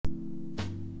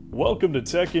Welcome to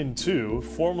Tech in 2,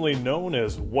 formerly known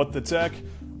as What the Tech,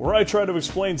 where I try to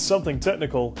explain something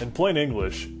technical in plain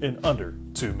English in under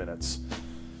 2 minutes.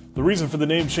 The reason for the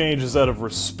name change is out of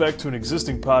respect to an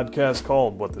existing podcast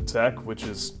called What the Tech, which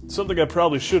is something I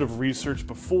probably should have researched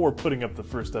before putting up the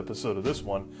first episode of this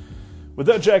one. With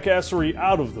that jackassery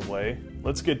out of the way,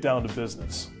 let's get down to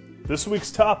business. This week's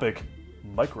topic,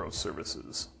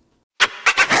 microservices.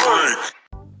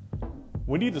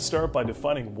 We need to start by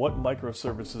defining what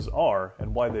microservices are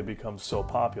and why they become so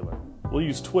popular. We'll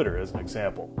use Twitter as an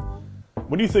example.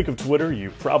 When you think of Twitter, you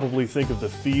probably think of the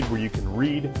feed where you can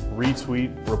read,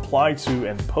 retweet, reply to,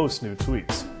 and post new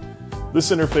tweets.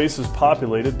 This interface is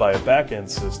populated by a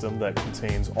back-end system that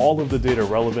contains all of the data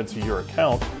relevant to your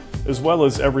account, as well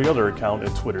as every other account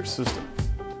in Twitter's system.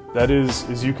 That is,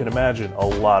 as you can imagine, a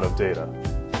lot of data.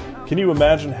 Can you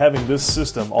imagine having this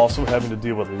system also having to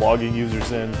deal with logging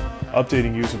users in,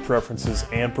 updating user preferences,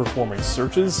 and performing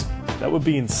searches? That would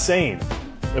be insane.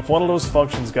 If one of those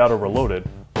functions got overloaded,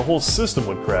 the whole system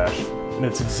would crash, and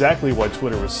it's exactly why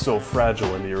Twitter was so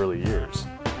fragile in the early years.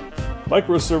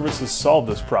 Microservices solve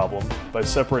this problem by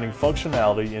separating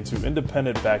functionality into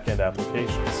independent back-end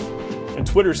applications. In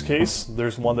Twitter's case,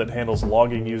 there's one that handles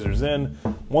logging users in,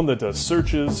 one that does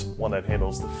searches, one that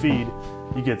handles the feed.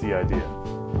 You get the idea.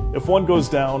 If one goes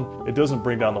down, it doesn't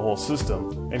bring down the whole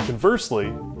system, and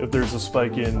conversely, if there's a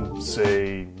spike in,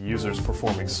 say, users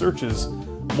performing searches,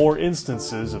 more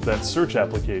instances of that search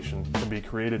application can be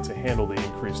created to handle the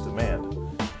increased demand.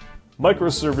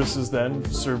 Microservices then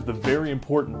serve the very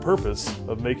important purpose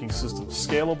of making systems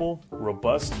scalable,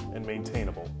 robust, and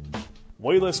maintainable.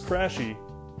 Way less crashy,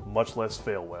 much less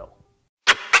fail well.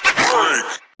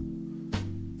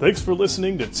 Thanks for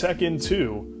listening to Tech in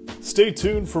 2. Stay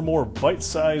tuned for more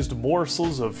bite-sized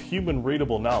morsels of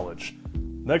human-readable knowledge.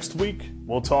 Next week,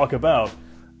 we'll talk about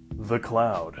the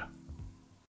cloud.